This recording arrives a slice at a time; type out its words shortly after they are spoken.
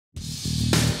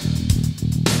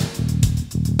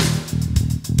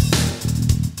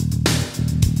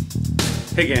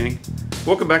Hey gang,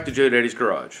 welcome back to Jade's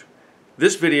Garage.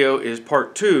 This video is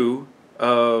part 2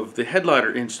 of the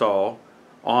headliner install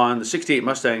on the '68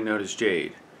 Mustang known as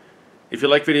Jade. If you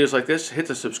like videos like this, hit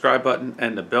the subscribe button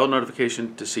and the bell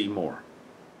notification to see more.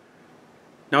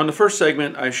 Now in the first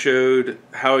segment I showed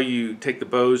how you take the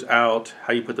bows out,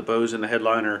 how you put the bows in the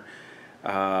headliner,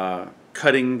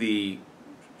 cutting the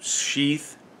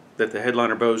sheath that the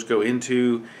headliner bows go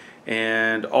into,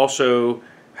 and also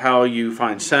how you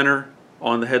find center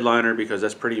on the headliner, because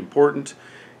that's pretty important,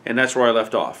 and that's where I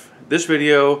left off. This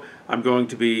video I'm going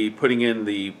to be putting in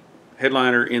the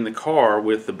headliner in the car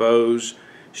with the bows,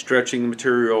 stretching the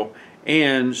material,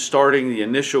 and starting the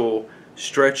initial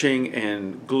stretching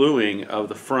and gluing of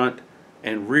the front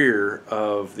and rear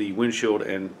of the windshield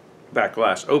and back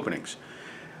glass openings.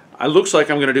 It looks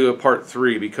like I'm going to do a part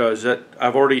 3 because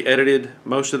I've already edited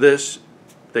most of this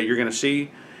that you're going to see,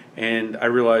 and I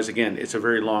realize again it's a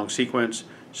very long sequence.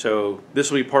 So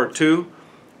this will be part 2,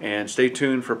 and stay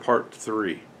tuned for part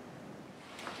 3.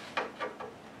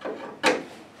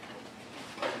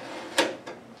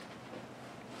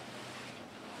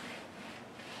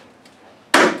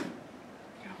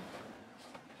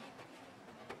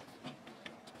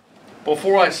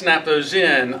 Before I snap those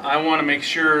in, I want to make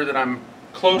sure that I'm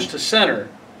close to center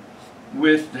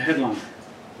with the headliner.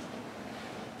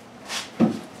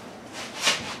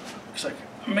 Looks like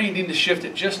I may need to shift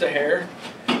it just a hair.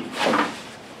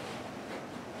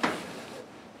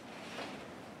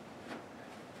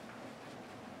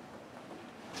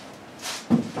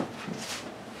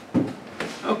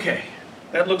 Okay,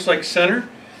 that looks like center.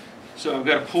 So I've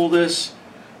got to pull this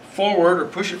forward or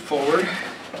push it forward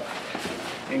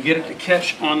and get it to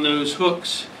catch on those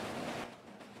hooks.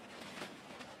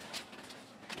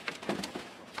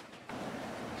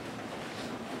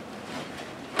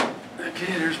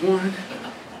 Okay, there's one.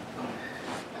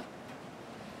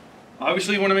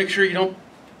 Obviously you want to make sure you don't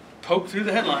poke through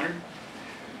the headliner.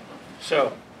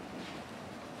 So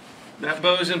that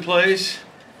bow's in place.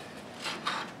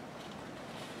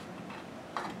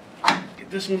 Get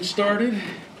this one started.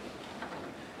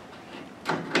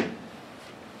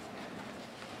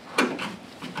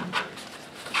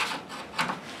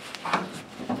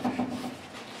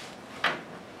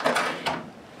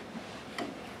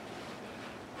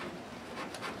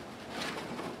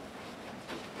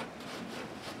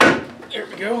 There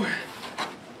we go.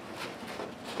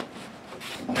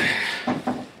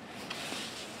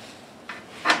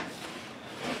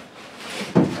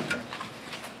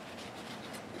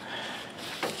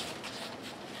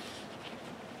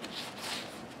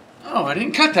 Oh, I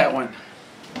didn't cut that one.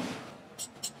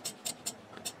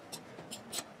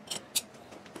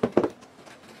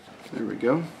 There we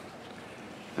go.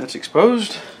 That's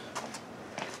exposed.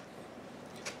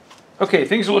 Okay,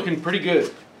 things are looking pretty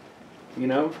good. You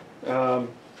know,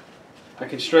 I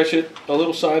can stretch it a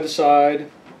little side to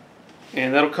side,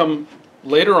 and that'll come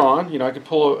later on. You know, I can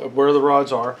pull where the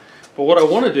rods are. But what I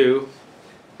want to do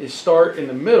is start in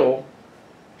the middle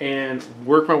and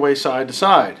work my way side to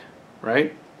side,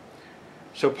 right?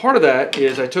 So part of that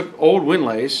is I took old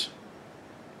windlays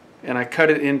and I cut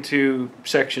it into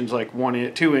sections like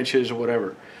 2 inches or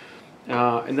whatever.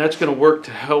 And that's going to work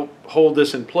to help hold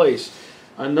this in place.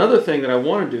 Another thing that I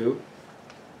want to do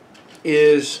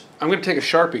is I'm going to take a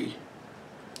Sharpie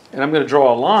and I'm going to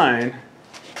draw a line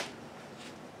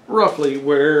roughly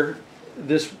where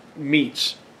this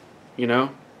meets. You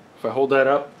know, if I hold that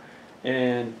up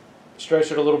and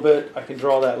stretch it a little bit, I can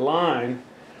draw that line,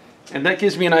 and that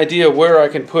gives me an idea where I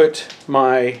can put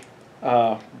my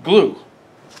glue,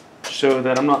 so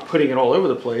that I'm not putting it all over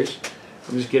the place.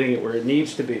 I'm just getting it where it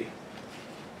needs to be.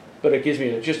 But it gives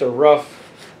me just a rough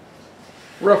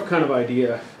kind of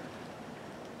idea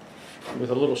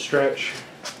with a little stretch.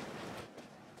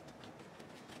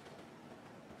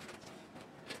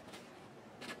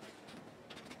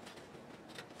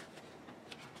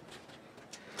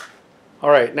 All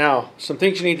right, now some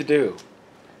things you need to do.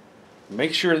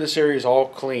 Make sure this area is all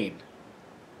clean.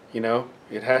 You know,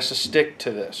 it has to stick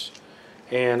to this.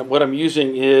 And what I'm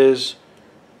using is,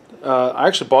 I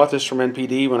actually bought this from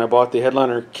NPD when I bought the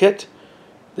headliner kit.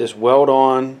 This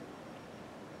weld-on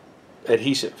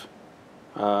adhesive.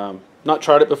 Not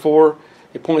tried it before.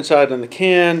 It points out in the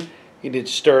can. You need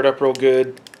to stir it up real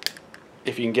good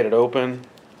if you can get it open.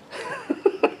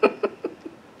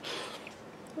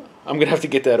 I'm gonna have to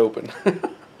get that open.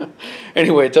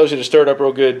 Anyway, it tells you to stir it up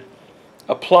real good.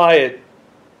 Apply it.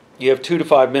 You have 2 to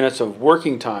 5 minutes of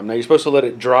working time. Now you're supposed to let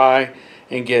it dry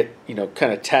and get, you know,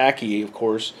 kind of tacky, of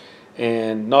course,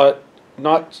 and not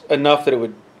enough that it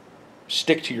would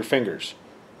stick to your fingers.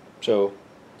 So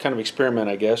kind of experiment,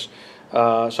 I guess.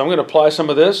 So I'm going to apply some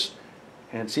of this,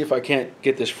 and see if I can't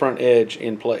get this front edge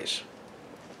in place.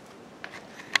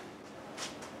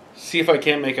 See if I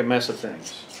can't make a mess of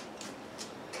things.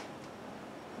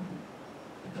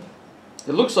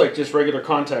 It looks like just regular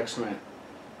contact cement,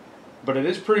 but it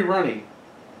is pretty runny.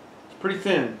 It's pretty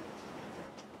thin.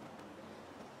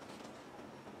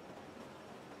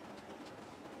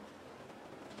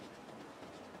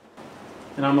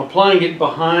 And I'm applying it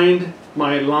behind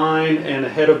my line and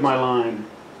ahead of my line.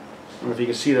 I don't know if you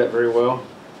can see that very well.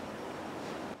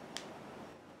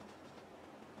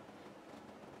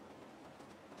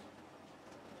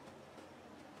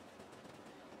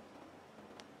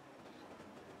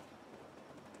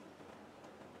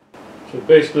 So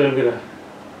basically I'm going to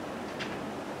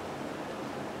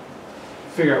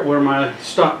figure out where my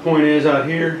stop point is out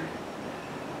here.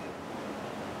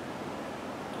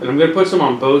 And I'm going to put some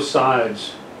on both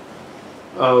sides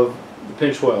of the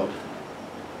pinch weld.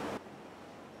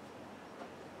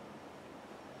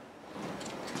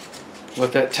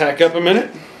 Let that tack up a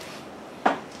minute,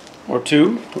 or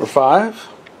 2, or 5.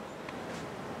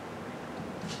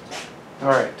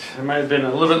 Alright, it might have been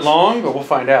a little bit long, but we'll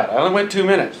find out. I only went 2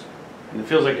 minutes, and it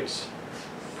feels like it's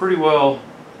pretty well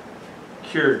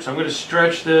cured. So I'm going to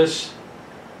stretch this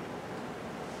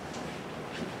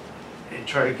and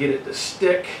try to get it to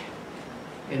stick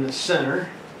in the center.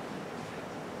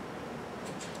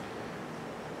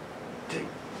 Take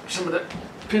some of that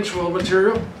pinch weld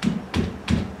material,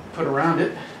 put around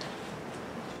it.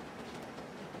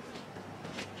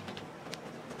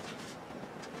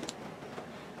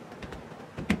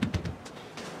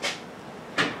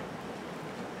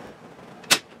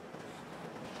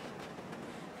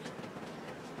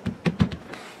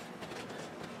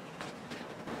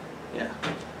 Yeah.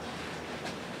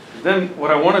 Then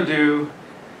what I want to do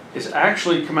is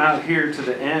actually come out here to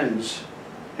the ends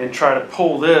and try to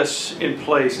pull this in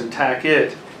place and tack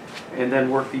it, and then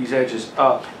work these edges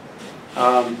up.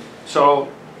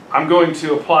 So I'm going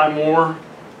to apply more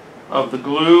of the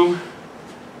glue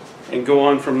and go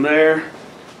on from there.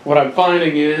 What I'm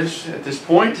finding is, at this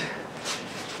point,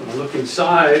 when I look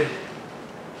inside,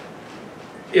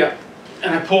 yeah,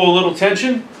 and I pull a little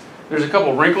tension, there's a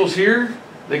couple wrinkles here,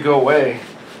 they go away.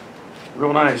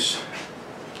 Real nice.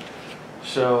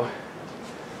 So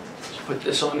let's put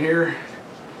this on here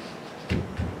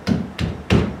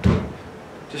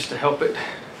just to help it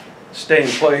stay in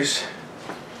place.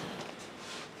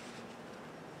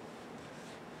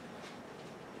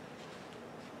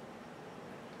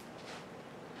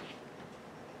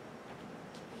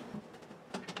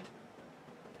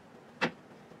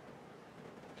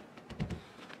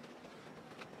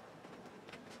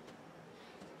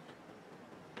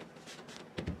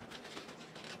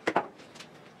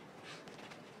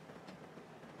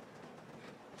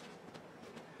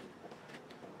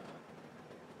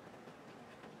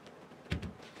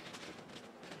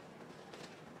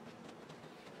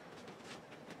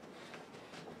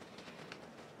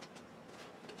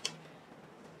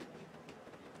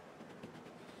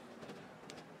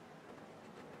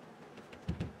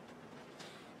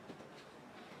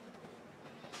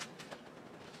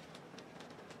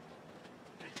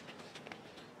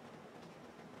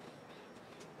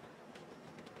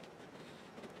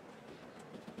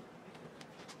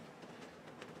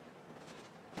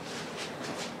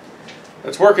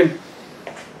 That's working.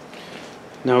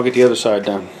 Now we'll get the other side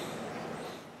done.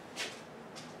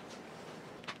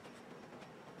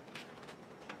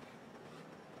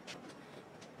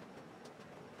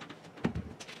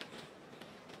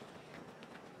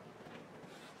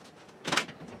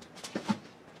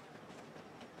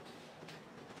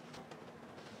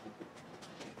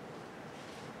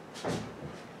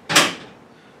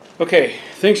 Okay,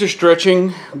 things are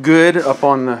stretching good up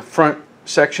on the front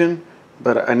section,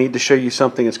 but I need to show you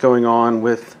something that's going on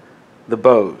with the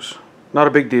bows. Not a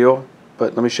big deal,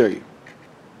 but let me show you.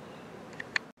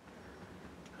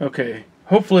 Okay,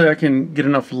 hopefully I can get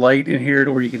enough light in here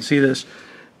to where you can see this.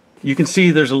 You can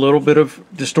see there's a little bit of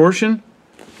distortion,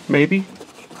 maybe,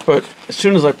 but as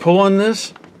soon as I pull on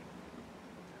this,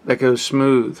 that goes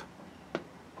smooth.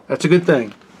 That's a good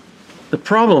thing. The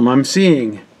problem I'm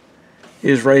seeing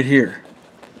is right here.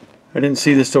 I didn't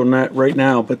see this till right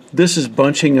now, but this is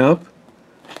bunching up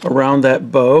around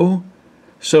that bow.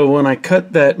 So when I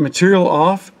cut that material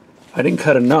off, I didn't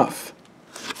cut enough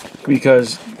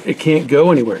because it can't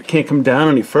go anywhere. It can't come down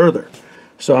any further.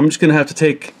 So I'm just going to have to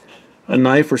take a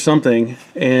knife or something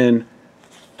and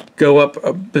go up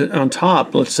a bit on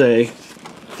top, let's say,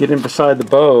 get in beside the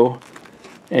bow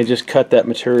and just cut that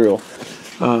material.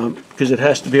 Because it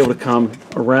has to be able to come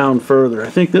around further. I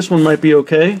think this one might be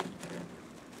okay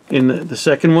in the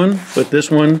second one, but this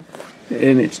one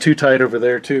and it's too tight over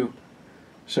there too.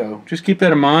 So just keep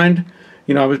that in mind.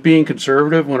 You know, I was being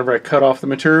conservative whenever I cut off the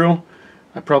material.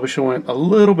 I probably should have went a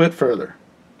little bit further.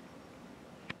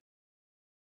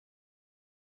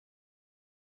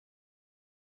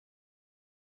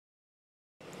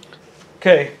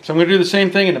 Okay, so I'm going to do the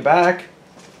same thing in the back.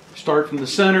 Start from the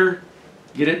center,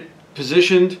 get it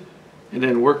positioned, and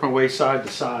then work my way side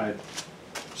to side.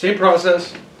 Same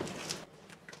process.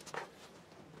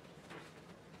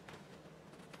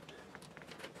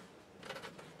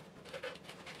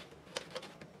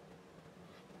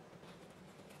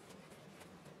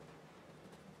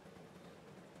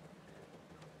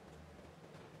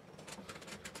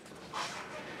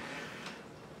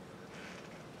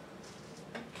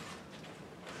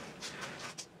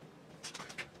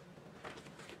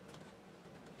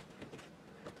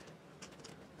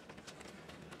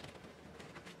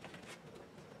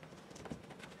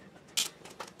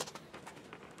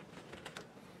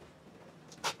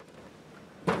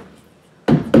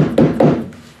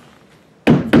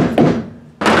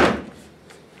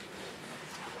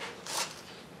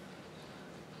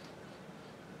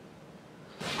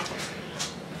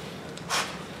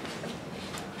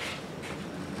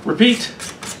 Repeat.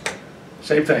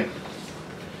 Same thing.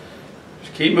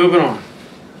 Just keep moving on.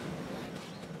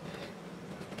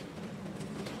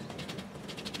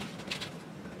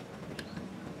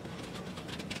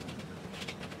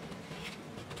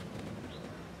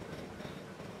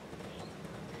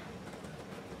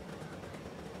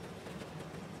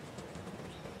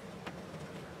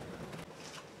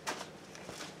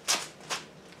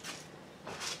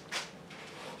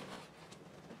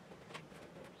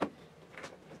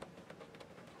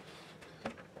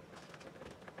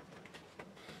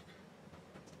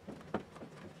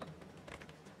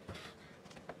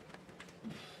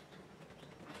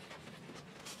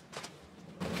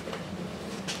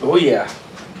 Oh yeah.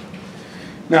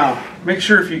 Now, make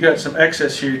sure if you got some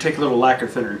excess here, you take a little lacquer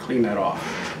thinner and clean that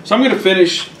off. So I'm going to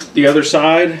finish the other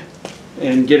side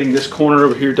and getting this corner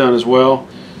over here done as well,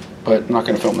 but I'm not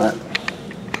going to film that.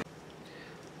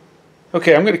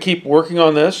 Okay, I'm going to keep working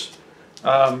on this.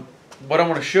 What I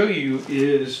want to show you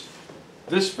is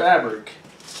this fabric.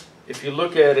 If you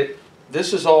look at it,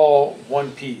 this is all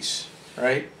one piece,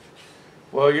 right?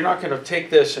 Well, you're not going to take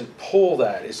this and pull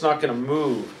that. It's not going to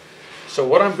move. So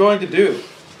what I'm going to do,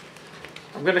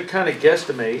 I'm going to kind of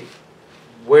guesstimate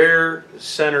where the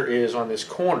center is on this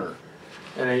corner.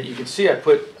 And you can see I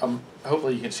put,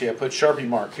 hopefully you can see I put Sharpie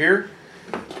mark here.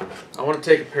 I want to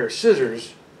take a pair of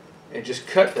scissors and just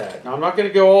cut that. Now I'm not going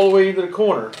to go all the way into the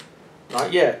corner,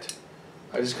 not yet.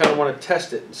 I just kind of want to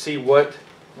test it and see what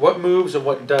moves and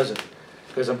what doesn't.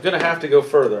 Because I'm going to have to go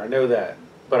further, I know that.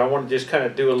 But I want to just kind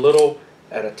of do a little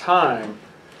at a time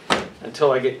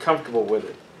until I get comfortable with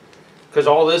it. Because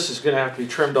all this is going to have to be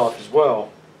trimmed off as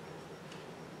well.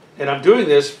 And I'm doing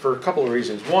this for a couple of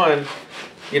reasons. One,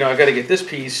 you know, I got to get this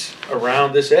piece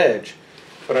around this edge,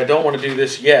 but I don't want to do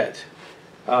this yet.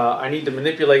 I need to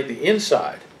manipulate the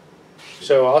inside.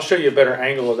 So I'll show you a better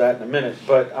angle of that in a minute,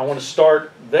 but I want to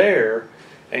start there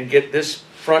and get this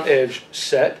front edge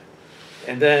set,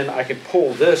 and then I can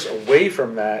pull this away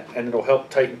from that and it'll help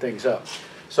tighten things up.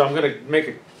 So I'm going to make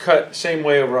a cut same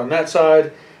way over on that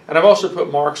side. And I've also put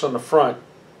marks on the front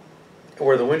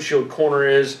where the windshield corner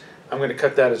is. I'm going to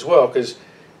cut that as well, because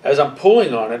as I'm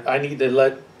pulling on it, I need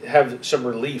to have some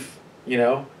relief, you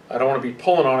know. I don't want to be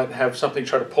pulling on it and have something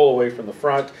try to pull away from the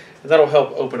front, and that'll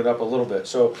help open it up a little bit.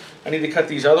 So I need to cut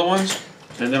these other ones,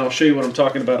 and then I'll show you what I'm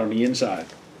talking about on the inside.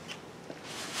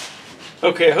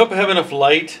 Okay, I hope I have enough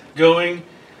light going,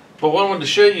 but what I wanted to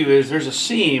show you is there's a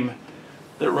seam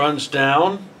that runs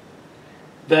down.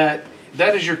 That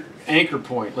is your anchor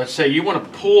point. Let's say you want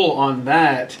to pull on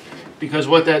that, because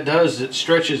what that does is it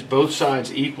stretches both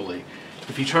sides equally.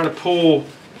 If you try to pull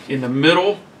in the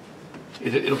middle,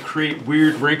 it'll create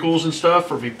weird wrinkles and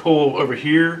stuff, or if you pull over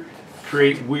here,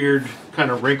 create weird kind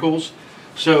of wrinkles.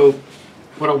 So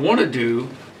what I want to do,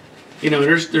 you know,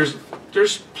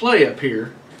 there's play up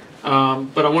here,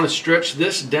 but I want to stretch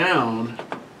this down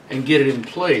and get it in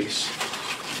place,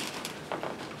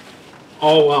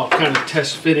 all while kind of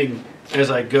test fitting as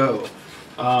I go.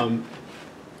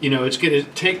 You know, it's going to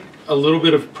take a little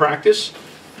bit of practice,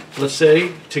 let's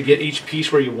say, to get each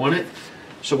piece where you want it.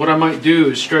 So what I might do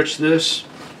is stretch this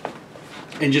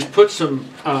and just put some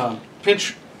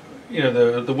pinch, you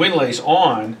know, the windlace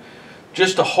on,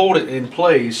 just to hold it in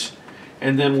place,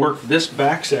 and then work this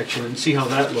back section and see how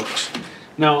that looks.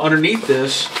 Now underneath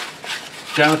this,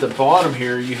 down at the bottom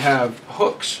here, you have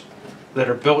hooks that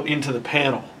are built into the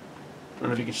panel. I don't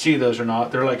know if you can see those or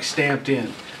not. They're like stamped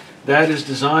in. That is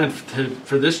designed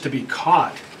for this to be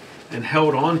caught and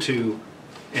held onto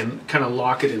and kind of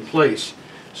lock it in place.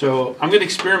 So I'm going to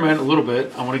experiment a little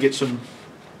bit. I want to get some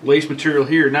lace material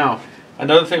here. Now,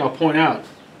 another thing I'll point out,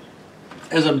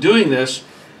 as I'm doing this,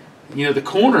 you know, the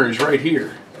corner is right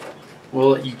here.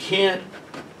 Well, you can't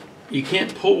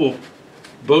pull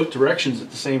both directions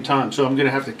at the same time. So I'm going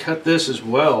to have to cut this as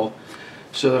well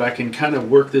so that I can kind of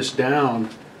work this down,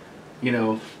 you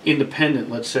know, independent,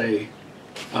 let's say,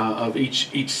 of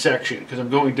each section, because I'm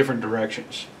going different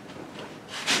directions.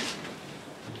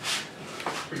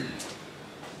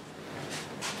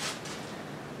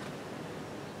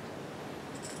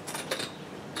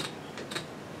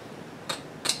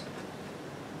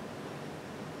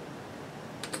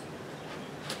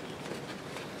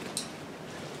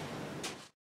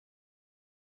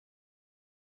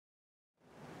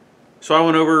 So I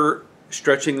went over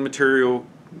stretching the material,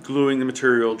 gluing the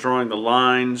material, drawing the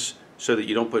lines so that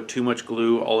you don't put too much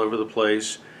glue all over the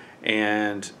place,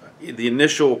 and the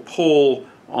initial pull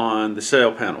on the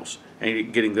sail panels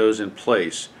and getting those in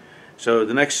place. So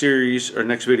the next series or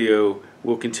next video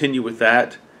will continue with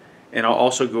that, and I'll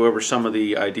also go over some of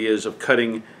the ideas of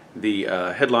cutting the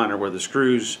headliner where the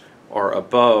screws are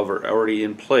above or already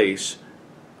in place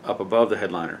up above the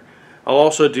headliner. I'll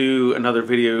also do another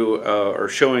video or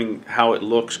showing how it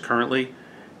looks currently,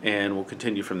 and we'll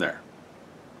continue from there.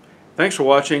 Thanks for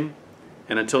watching,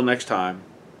 and until next time,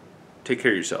 take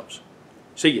care of yourselves.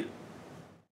 See ya.